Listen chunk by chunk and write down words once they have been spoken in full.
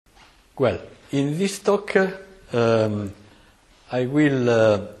Well, in this talk, I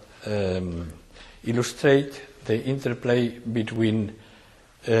will illustrate the interplay between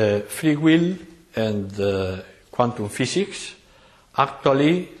free will and quantum physics.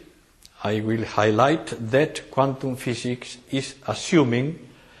 Actually, I will highlight that quantum physics is assuming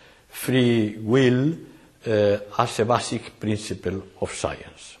free will as a basic principle of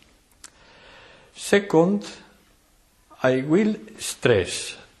science. Second, I will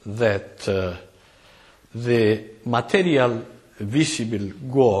stress that the material visible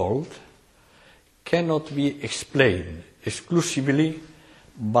world cannot be explained exclusively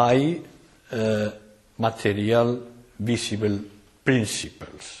by material visible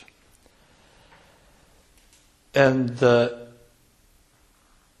principles. And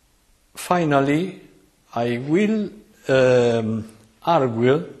finally, I will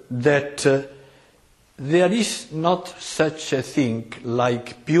argue that there is not such a thing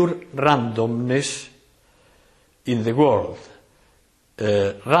like pure randomness in the world.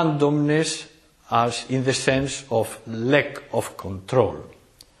 Randomness as in the sense of lack of control.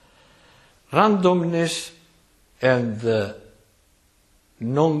 Randomness and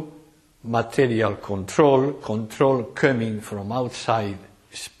non-material control coming from outside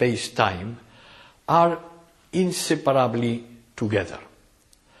space-time, are inseparably together.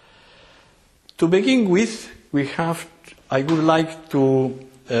 To begin with, I would like to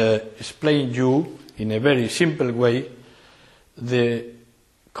explain you in a very simple way the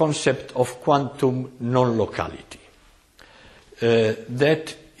concept of quantum non-locality.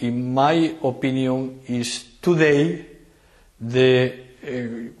 That, in my opinion, is today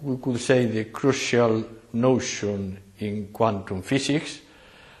we could say the crucial notion in quantum physics,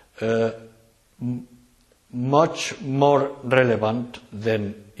 much more relevant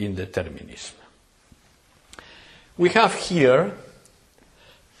than in determinism. We have here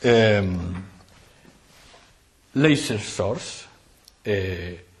laser source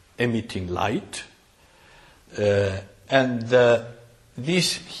emitting light, and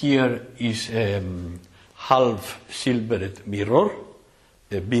this here is a half silvered mirror,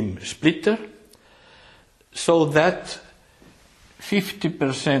 a beam splitter, so that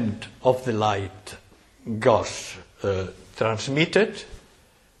 50% of the light goes transmitted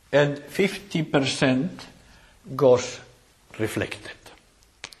and 50% goes reflected.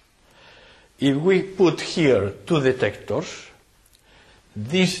 If we put here two detectors,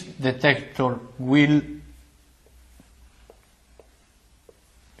 this detector will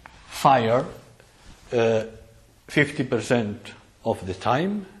fire 50% of the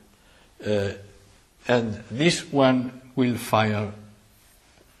time, and this one will fire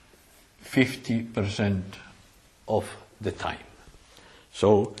 50% of the time.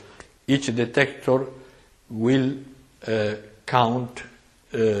 So each detector will count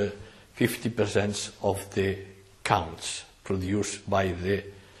 50% of the counts produced by the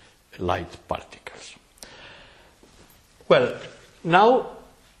light particles. Well, now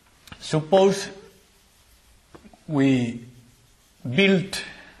suppose we build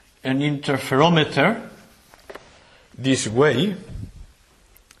an interferometer this way.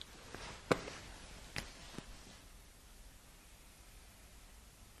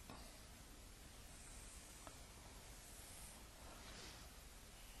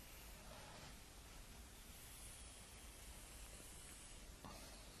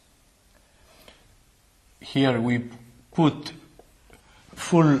 Here we put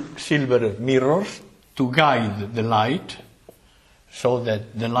full silver mirrors to guide the light, so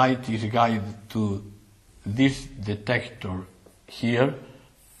that the light is guided to this detector here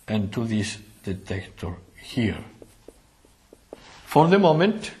and to this detector here. For the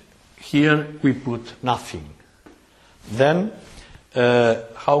moment, here we put nothing. Then,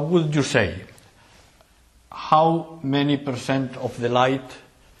 how would you say? How many % of the light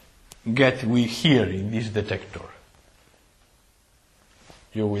get we here in this detector?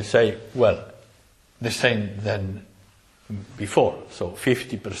 You will say, well, the same than before, so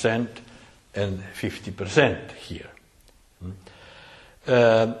 50% and 50% here.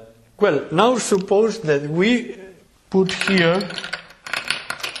 Well, now suppose that we put here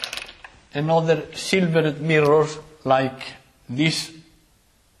another silvered mirror like this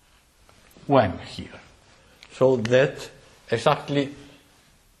one here, so that exactly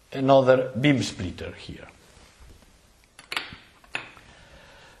another beam splitter here.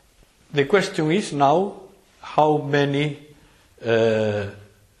 The question is now how many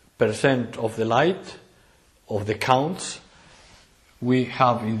percent of the light, of the counts, we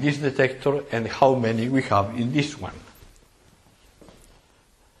have in this detector and how many we have in this one.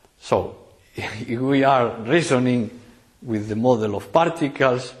 So, if we are reasoning with the model of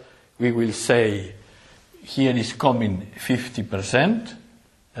particles, we will say here is coming 50%,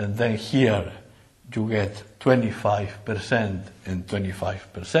 and then here you get 25% and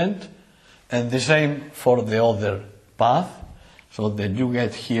 25%, and the same for the other path, so that you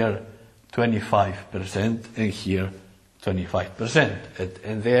get here 25% and here 25%.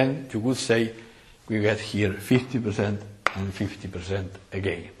 And then you would say we get here 50% and 50%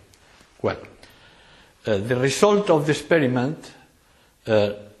 again. Well, the result of the experiment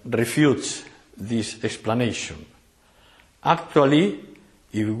refutes this explanation. Actually,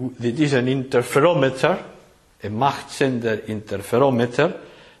 it is an interferometer, a Mach-Zehnder interferometer,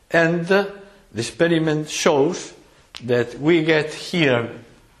 and the experiment shows that we get here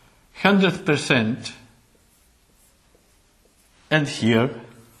 100% and here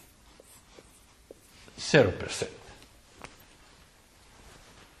 0%.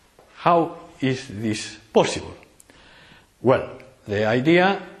 How is this possible? Well,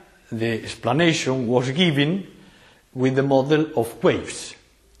 the explanation was given with the model of waves,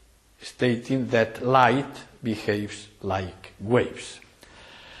 stating that light behaves like waves.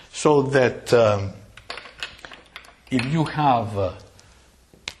 So that if you have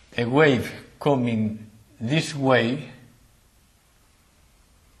a wave coming this way,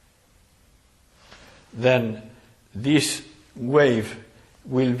 then this wave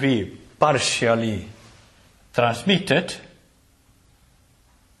will be partially transmitted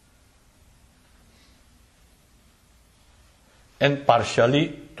and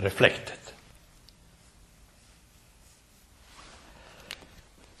partially reflected.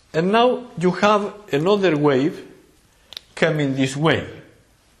 And now you have another wave coming this way.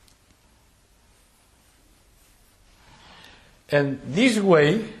 And this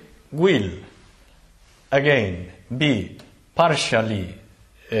wave will again be partially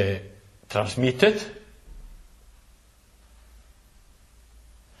transmitted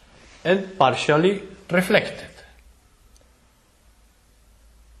and partially reflected.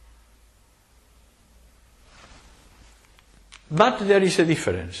 But there is a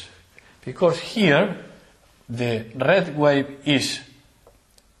difference, because here the red wave is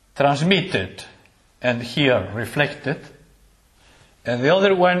transmitted and here reflected, and the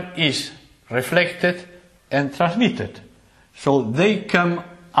other one is reflected and transmitted. So they come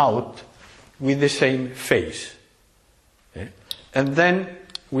out with the same phase. Okay? And then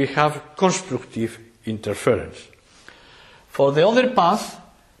we have constructive interference. For the other path,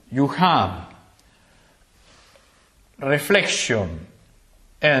 you have reflection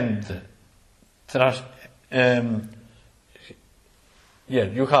and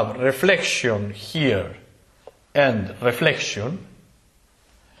you have reflection here and reflection,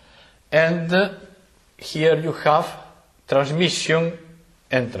 and here you have transmission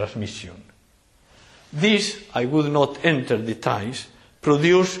and transmission. This, I would not enter details,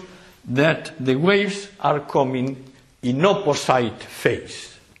 produce that the waves are coming in opposite phase.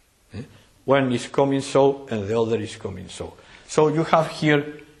 One is coming so and the other is coming so. So you have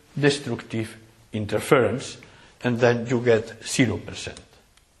here destructive interference, and then you get 0%.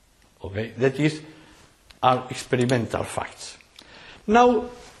 Okay? That is our experimental facts. Now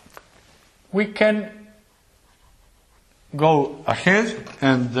we can go ahead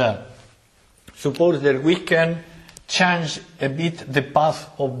and suppose that we can change a bit the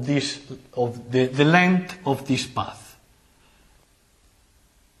path of this, of the length of this path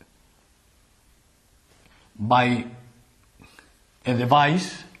by a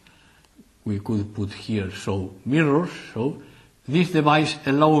device. We could put here so mirrors. So this device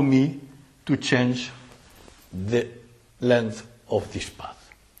allows me to change the length of this path.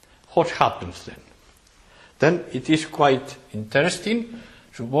 What happens then? Then it is quite interesting.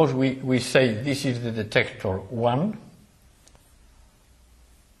 Suppose we say this is the detector 1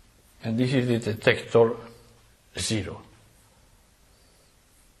 and this is the detector 0.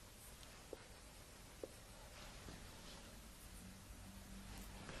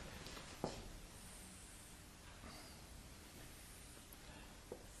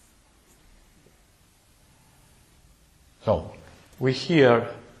 So we here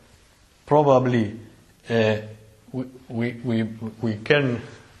probably we can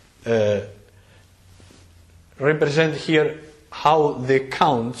represent here how the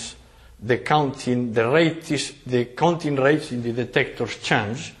counting rates in the detectors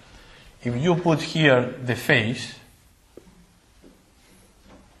change. If you put here the phase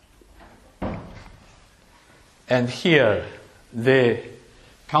and here the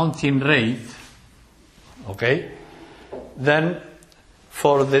counting rate, okay, then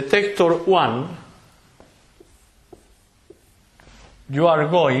for detector 1 you are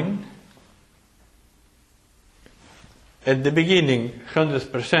going at the beginning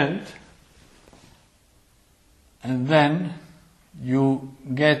 100%, and then you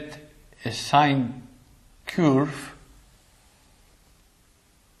get a sine curve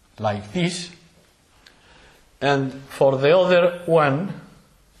like this, and for the other one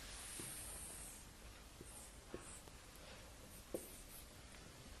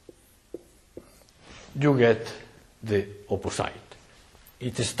you get the opposite.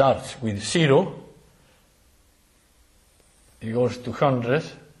 It starts with 0, it goes to 100,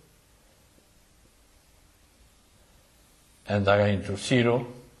 and again to 0,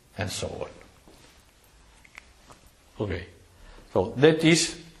 and so on. Okay, so that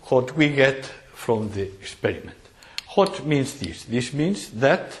is what we get from the experiment. What means this? This means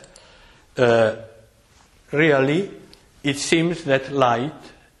that really it seems that light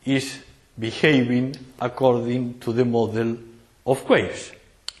is behaving according to the model of waves.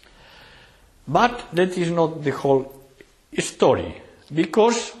 But that is not the whole story,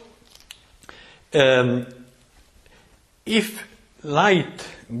 because if light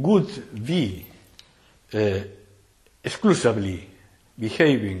would be exclusively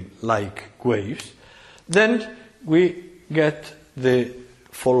behaving like waves, then we get the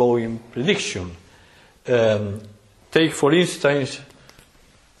following prediction. Take, for instance,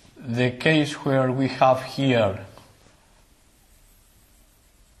 the case where we have here,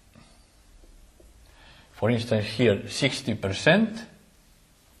 for instance, here 60%,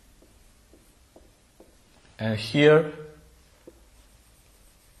 and here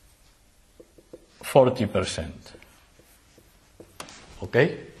 40%.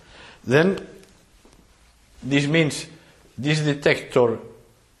 Okay? Then this means this detector,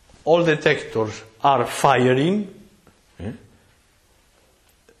 all detectors are firing.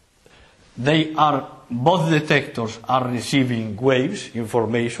 Both detectors are receiving waves,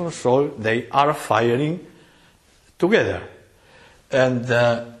 information, so they are firing together. And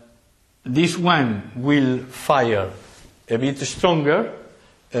this one will fire a bit stronger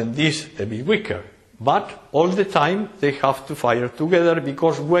and this a bit weaker. But all the time they have to fire together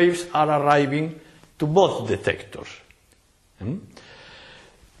because waves are arriving to both detectors. And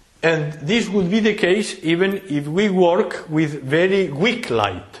this would be the case even if we work with very weak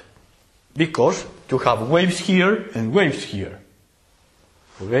light, because you have waves here and waves here.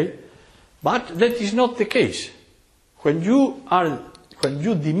 Okay? But that is not the case. When you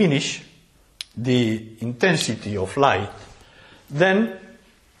diminish the intensity of light, then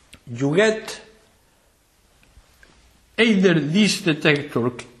you get either this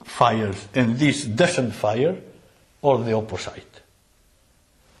detector fires and this doesn't fire, or the opposite.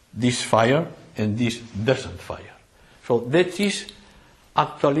 This fire and this doesn't fire. So that is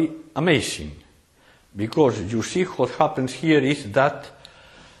actually amazing, because you see what happens here is that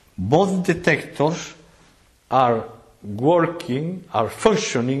both detectors are working, are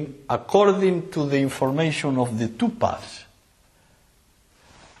functioning according to the information of the two paths.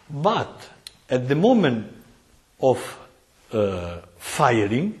 But at the moment of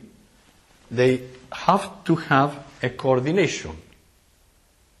firing, they have to have a coordination.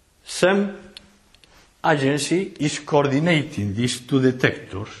 Some agency is coordinating these two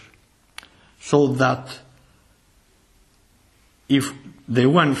detectors so that if the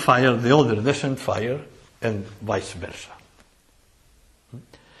one fires, the other doesn't fire, and vice versa.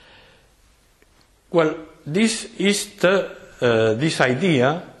 Well, this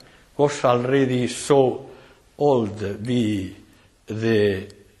idea was already so old, the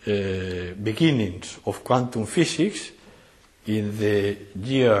beginnings of quantum physics in the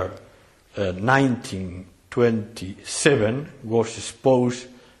year 1927 was exposed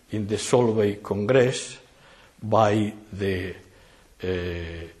in the Solvay Congress by the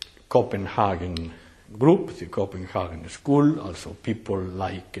Copenhagen group, the Copenhagen School, also people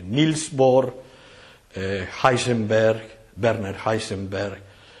like Niels Bohr, Heisenberg, Werner Heisenberg,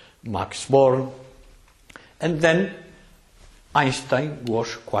 Max Born, and then Einstein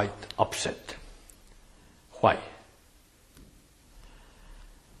was quite upset. Why?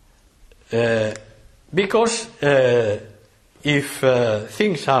 Because if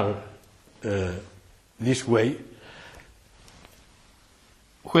things are this way,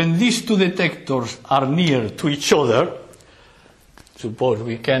 when these two detectors are near to each other, suppose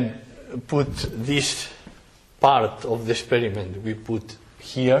we can put this part of the experiment we put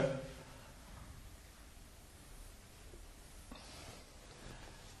here,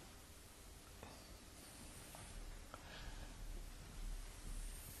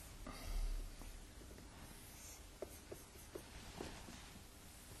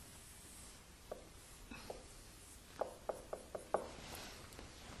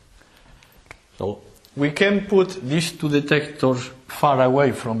 so we can put these two detectors far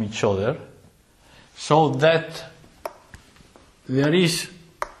away from each other so that there is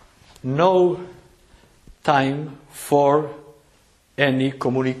no time for any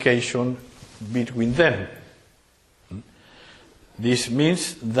communication between them. This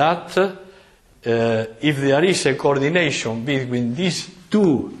means that if there is a coordination between these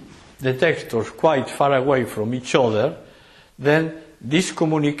two detectors quite far away from each other, then this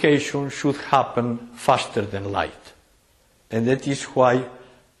communication should happen faster than light. And that is why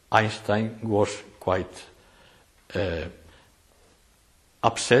Einstein was quite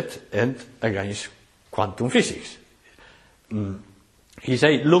upset and against quantum physics. He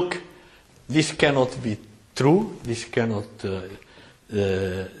said, look, this cannot be true, this cannot,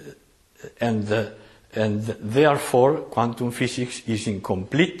 and therefore quantum physics is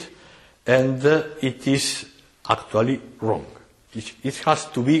incomplete, and it is actually wrong. It has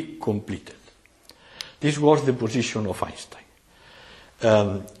to be completed. This was the position of Einstein.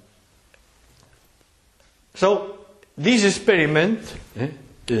 So this experiment,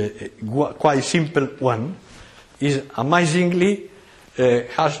 quite simple one, is amazingly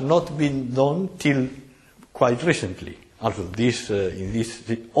has not been done till quite recently. Also,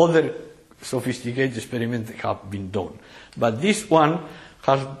 the other sophisticated experiments have been done, but this one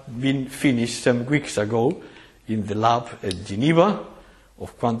has been finished some weeks ago in the lab at Geneva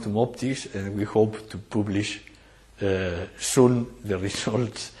of quantum optics, and we hope to publish soon the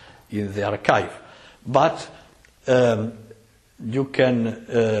results in the arXiv. But you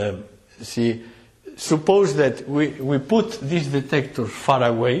can see, suppose that we put these detectors far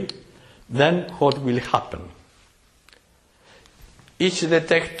away, then what will happen? Each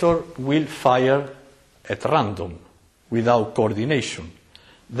detector will fire at random, without coordination.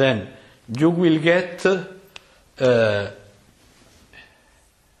 Then you will get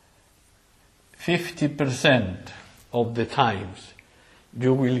 50% of the times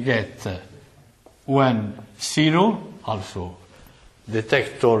you will get when 0, also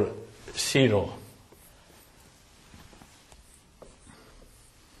detector 0,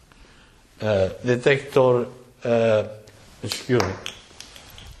 detector, excuse me,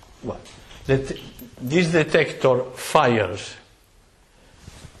 this detector fires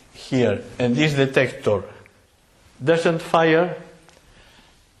here, and this detector doesn't fire.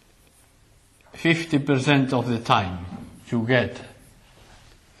 50% of the time you get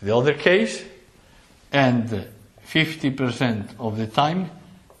the other case, and 50% of the time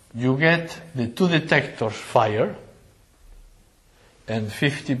you get the two detectors fire, and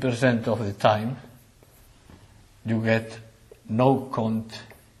 50% of the time you get no count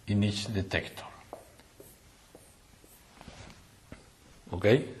in each detector.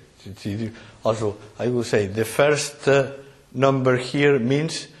 Okay? Also, I would say the first number here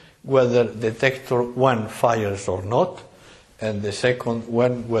means whether detector 1 fires or not, and the second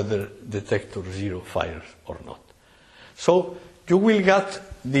one whether detector 0 fires or not. So you will get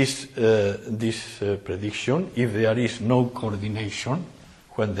this prediction if there is no coordination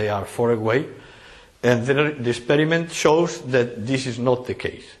when they are far away, and the experiment shows that this is not the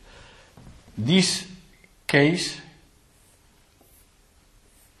case. This case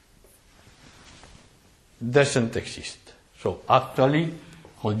doesn't exist. So actually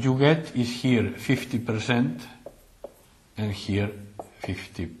what you get is here 50% and here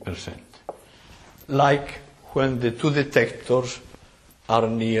 50%. Like when the two detectors are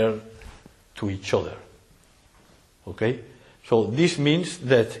near to each other. Okay? So this means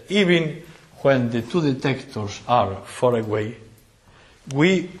that even when the two detectors are far away,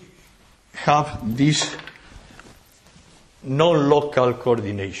 we have this non-local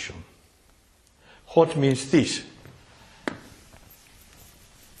coordination. What means this?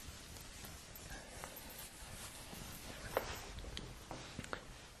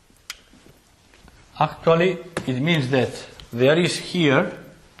 Actually, it means that there is here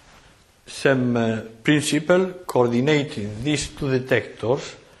some principle coordinating these two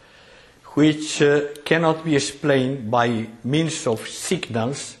detectors, which cannot be explained by means of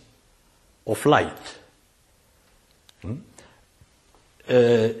signals of light.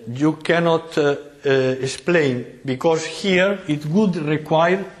 You cannot explain, because here it would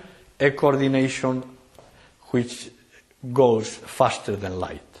require a coordination which goes faster than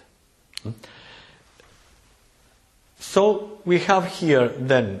light. So we have here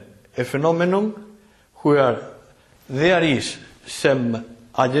then a phenomenon where there is some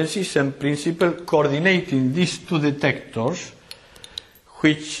agency, some principle coordinating these two detectors,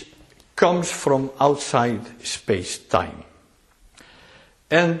 which comes from outside space-time.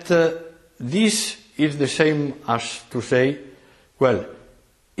 And this is the same as to say, well,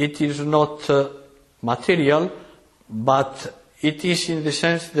 it is not material, but it is in the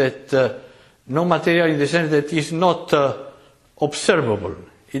sense that no material in the sense that it is not observable.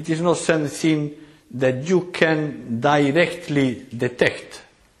 It is not something that you can directly detect.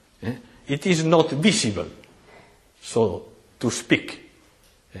 It is not visible, so to speak.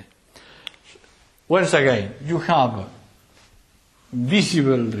 Once again, you have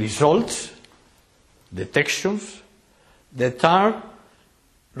visible results, detections, that are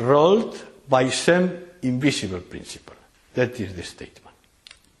ruled by some invisible principle. That is the statement.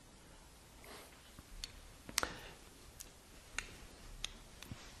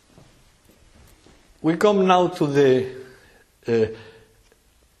 We come now to the,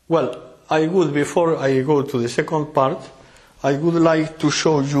 before I go to the second part, I would like to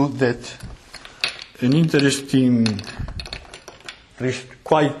show you that an interesting,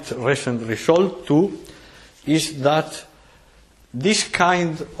 quite recent result too, is that this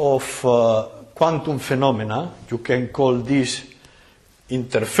kind of quantum phenomena, you can call this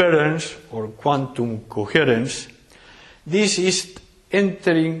interference or quantum coherence, this is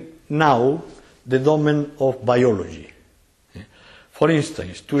entering now the domain of biology. For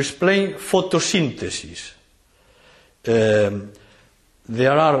instance, to explain photosynthesis,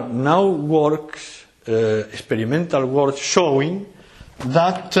 there are now works, experimental works showing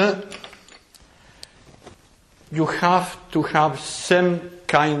that you have to have some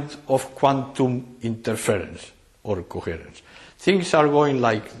kind of quantum interference or coherence. Things are going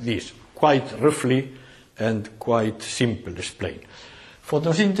like this, quite roughly and quite simple explained.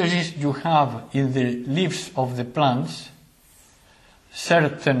 Photosynthesis, you have in the leaves of the plants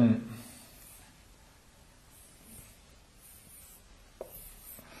certain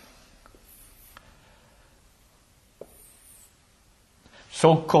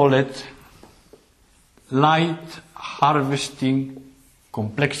so-called light harvesting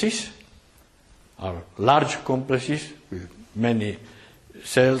complexes, are large complexes with many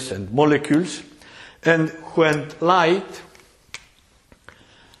cells and molecules, and when light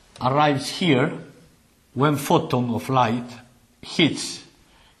arrives here, one photon of light hits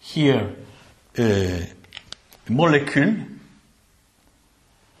here a molecule,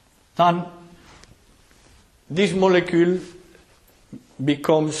 then this molecule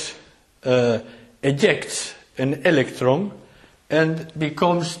ejects an electron and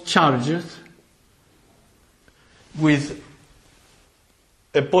becomes charged with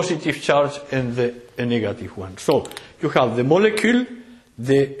a positive charge and a negative one. So you have the molecule,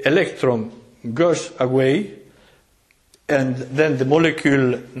 the electron goes away, and then the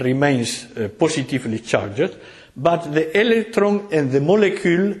molecule remains positively charged, but the electron and the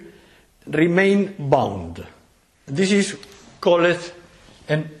molecule remain bound. This is called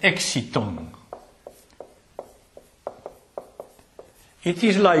an exciton. It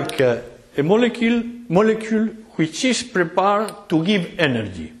is like a molecule which is prepared to give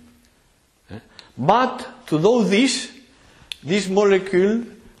energy. But to do this molecule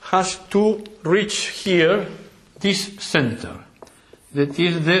has to reach here, this center. That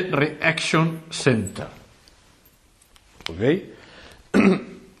is the reaction center. Okay?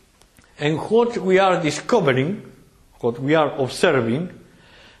 And what we are discovering, what we are observing,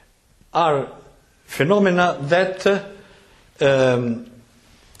 are phenomena that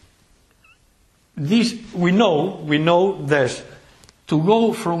we know that to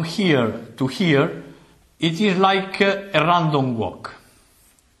go from here to here, it is like a random walk.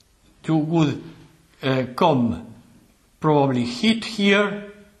 You would come, probably hit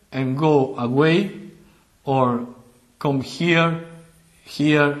here and go away, or come here,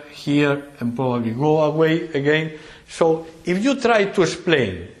 here, here, and probably go away again. So if you try to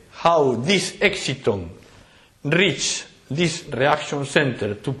explain how this exciton reaches this reaction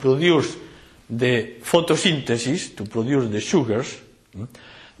center to produce the photosynthesis, to produce the sugars,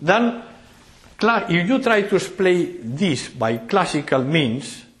 then if you try to explain this by classical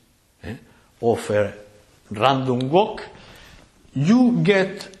means of a random walk, you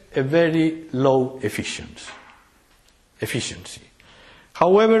get a very low efficiency.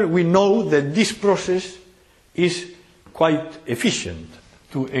 However, we know that this process is quite efficient,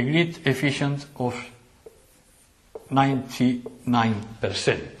 to a great efficiency of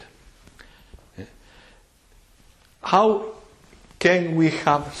 99%. How can we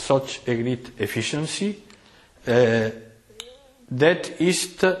have such a great efficiency that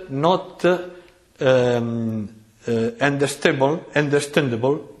is not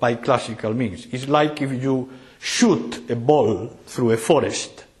understandable by classical means? It's like if you shoot a ball through a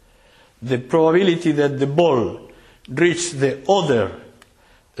forest, the probability that the ball reaches the other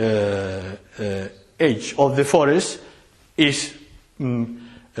edge of the forest is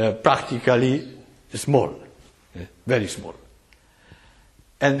practically small, very small.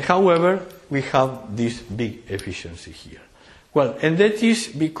 And however, we have this big efficiency here. Well, and that is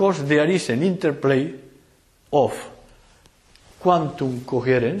because there is an interplay of quantum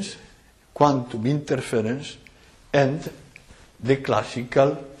coherence, quantum interference, and the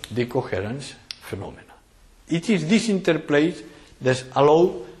classical decoherence phenomena. It is this interplay that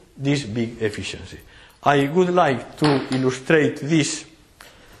allows this big efficiency. I would like to illustrate this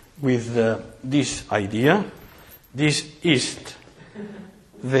with this idea. This is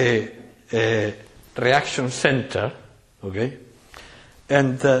the reaction center, okay?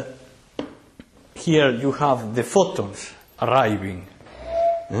 And here you have the photons arriving.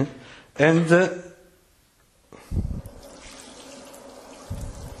 And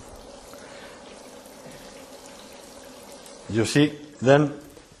you see, then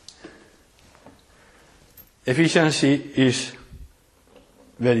efficiency is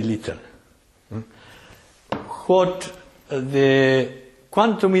very little. What the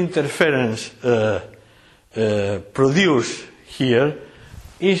quantum interference produce here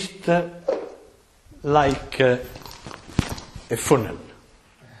is like a funnel.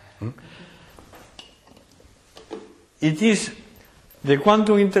 It is the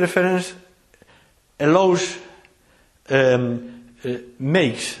quantum interference allows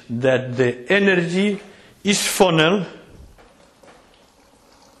makes that the energy is funneled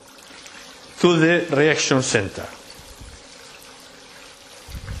to the reaction center.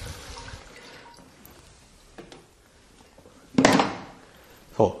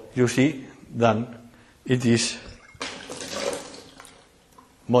 So you see, then it is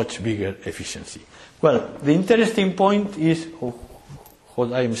much bigger efficiency. Well, the interesting point is,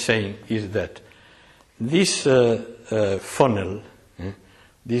 what I am saying is that this funnel,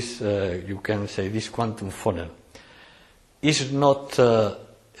 this you can say this quantum funnel, is not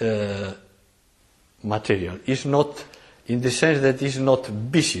material. It's not in the sense that it's not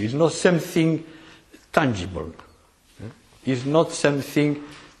busy. It's not something tangible. It's not something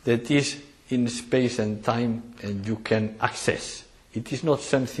that is in space and time and you can access. It is not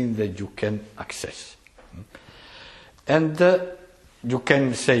something that you can access. And you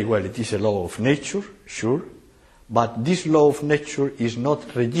can say, well, it is a law of nature, sure, but this law of nature is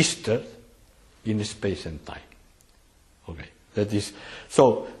not registered in space and time. Okay, that is,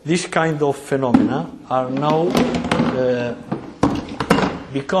 so this kind of phenomena are now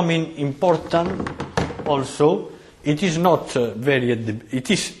becoming important also. It is not very at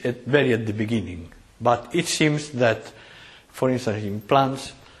the beginning, but it seems that, for instance, in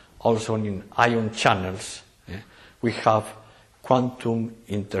plants, also in ion channels, we have quantum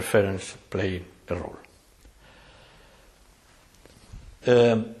interference playing a role.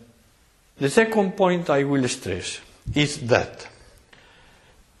 The second point I will stress is that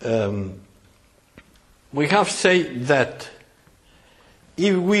we have said that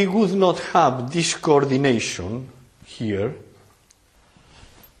if we would not have this coordination here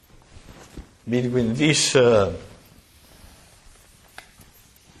between this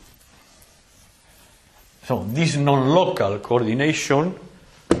this non-local coordination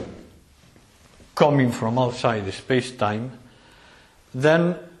coming from outside the space-time,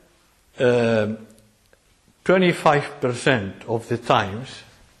 then 25% of the times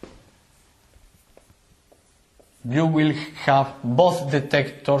you will have both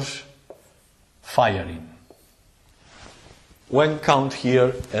detectors firing. One count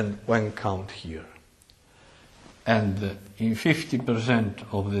here and one count here. And in 50%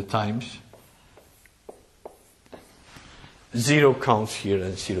 of the times, 0 counts here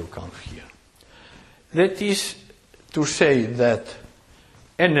and 0 counts here. That is to say that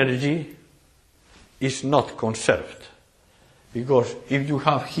energy is not conserved. Because if you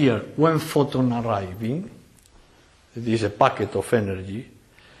have here one photon arriving, it is a packet of energy,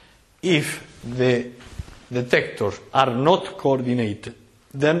 if the detectors are not coordinated,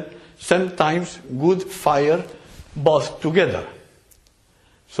 then sometimes would fire both together.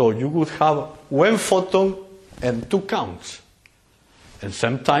 So you would have one photon and 2 counts. And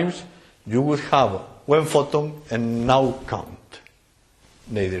sometimes you would have one photon and no count,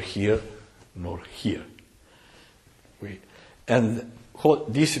 neither here nor here. And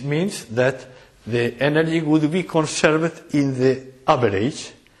what this means that the energy would be conserved in the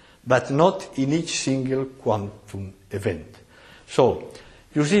average, but not in each single quantum event. So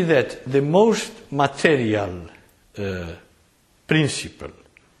you see that the most material principle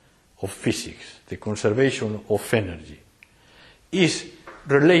of physics, the conservation of energy, is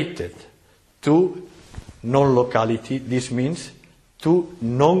related to non-locality. This means to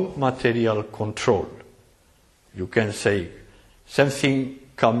non-material control. You can say something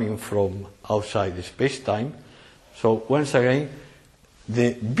coming from outside the space-time. So once again,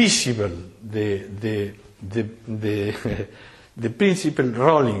 the visible, the principle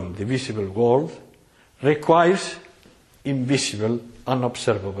rolling the visible world requires invisible,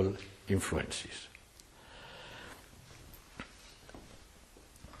 unobservable influences.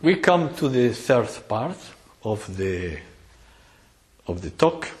 We come to the third part of the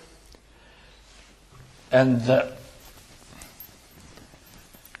talk, and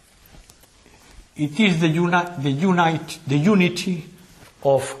it is the unity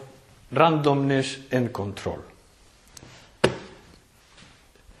of randomness and control.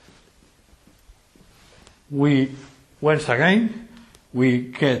 Once again, we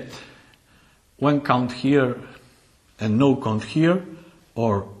get one count here and no count here,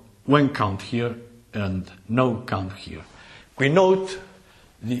 or one count here and no count here. We note,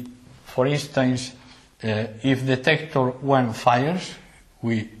 for instance, if detector 1 fires,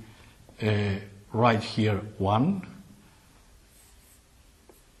 we write here 1.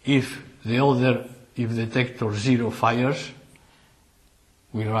 If detector 0 fires,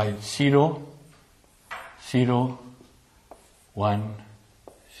 we write 0, 0, 1,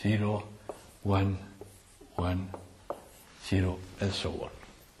 0, 1, 1, 0, and so on.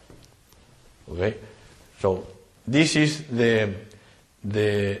 Okay? So this is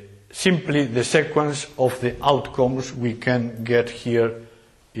simply the sequence of the outcomes we can get here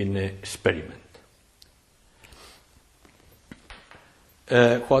in an experiment.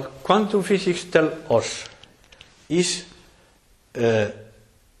 What quantum physics tells us is the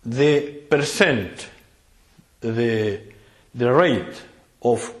percent, the rate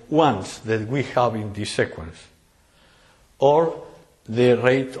of ones that we have in this sequence, or the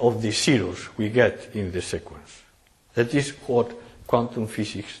rate of the zeros we get in the sequence. That is what quantum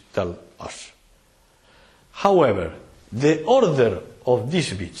physics tells us. However, the order of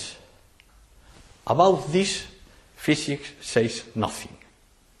these bits, about this, physics says nothing.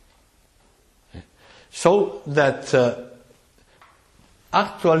 So that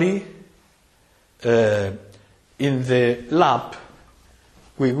actually in the lab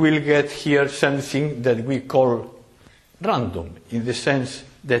we will get here something that we call random, in the sense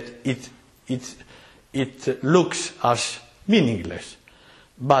that it looks as meaningless.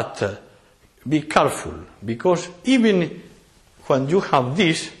 But be careful, because even when you have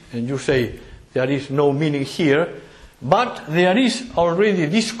this and you say there is no meaning here, but there is already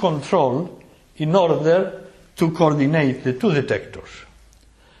this control in order to coordinate the two detectors.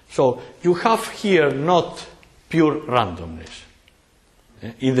 So you have here not pure randomness,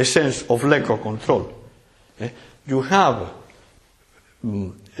 in the sense of Leco control. You have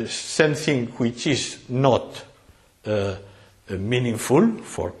something which is not meaningful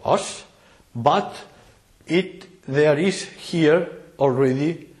for us, but there is here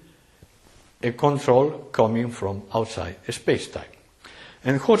already a control coming from outside space-time.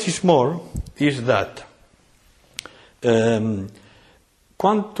 And what is more is that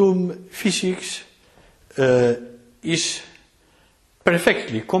quantum physics is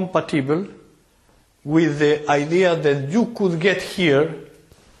perfectly compatible with the idea that you could get here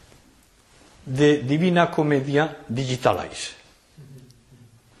the Divina Commedia digitalized.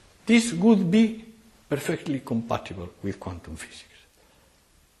 This would be perfectly compatible with quantum physics.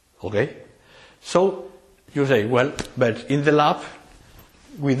 Okay? So you say, well, but in the lab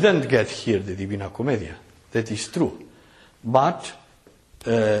we don't get here the Divina Commedia. That is true. But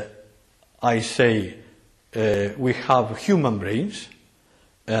I say we have human brains,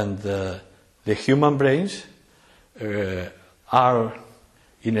 and the human brains are,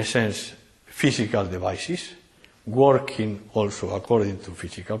 in a sense, physical devices, working also according to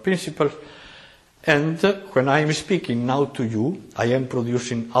physical principles. And when I am speaking now to you, I am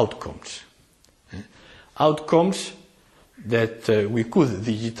producing outcomes. Outcomes that we could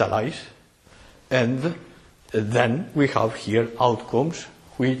digitalize, and then we have here outcomes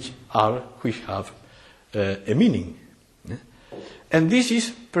which have a meaning. And this is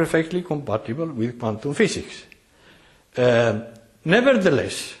perfectly compatible with quantum physics.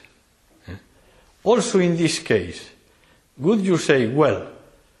 Nevertheless, also in this case, would you say, well,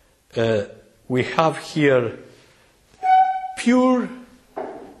 we have here pure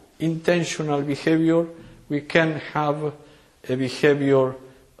intentional behavior, we can have a behavior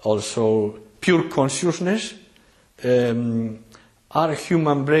also pure consciousness? Are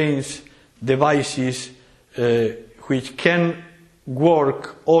human brains devices which can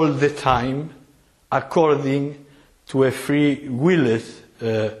work all the time according to a free-willed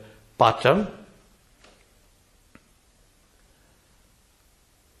pattern?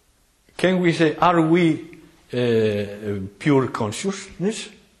 Can we say, are we pure consciousness.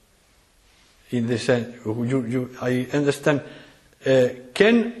 In the sense, I understand.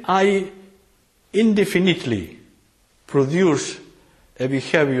 Can I indefinitely produce a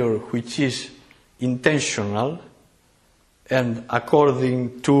behavior which is intentional and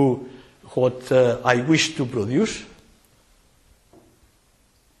according to what I wish to produce?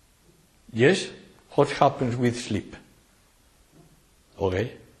 Yes? What happens with sleep?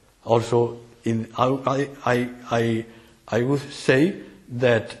 Okay. Also, I would say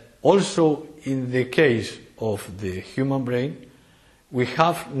that also in the case of the human brain, we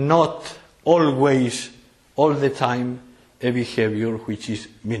have not always, all the time, a behavior which is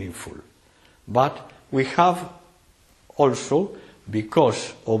meaningful. But we have also,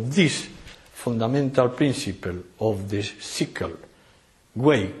 because of this fundamental principle of the cycle,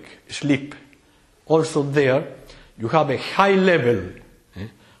 wake, sleep, also there you have a high level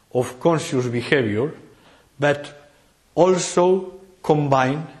of conscious behavior, but also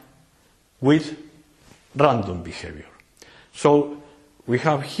combined with random behavior. So we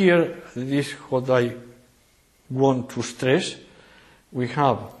have here, this is what I want to stress, we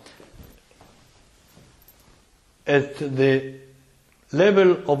have at the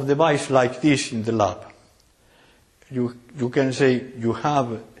level of device like this in the lab, you can say you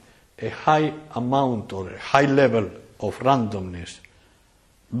have a high amount or a high level of randomness,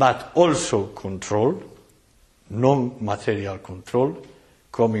 but also control, non-material control,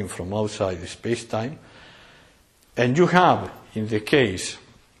 coming from outside the space-time. And you have, in the case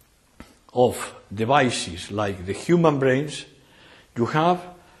of devices like the human brains, you have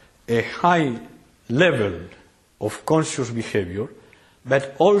a high level of conscious behavior,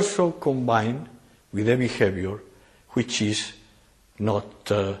 but also combined with a behavior which is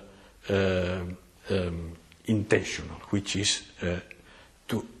not intentional, which is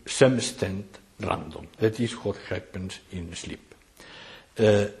to some extent random. That is what happens in sleep.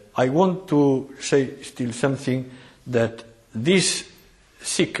 I want to say still something, that this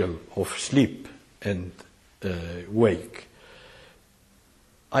cycle of sleep and wake,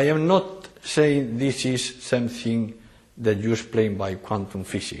 I am not saying this is something that you explain by quantum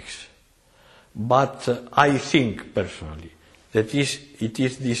physics, but I think personally that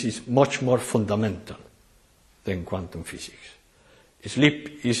this is much more fundamental than quantum physics.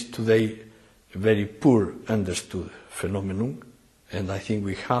 Sleep is today a very poor understood phenomenon, and I think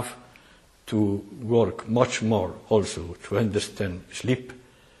we have to work much more also to understand sleep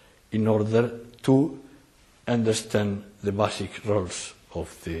in order to understand the basic roles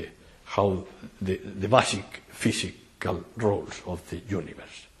of the basic physical roles of the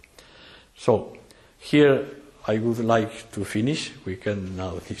universe. So here I would like to finish. We can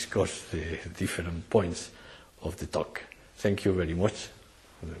now discuss the different points of the talk. Thank you very much.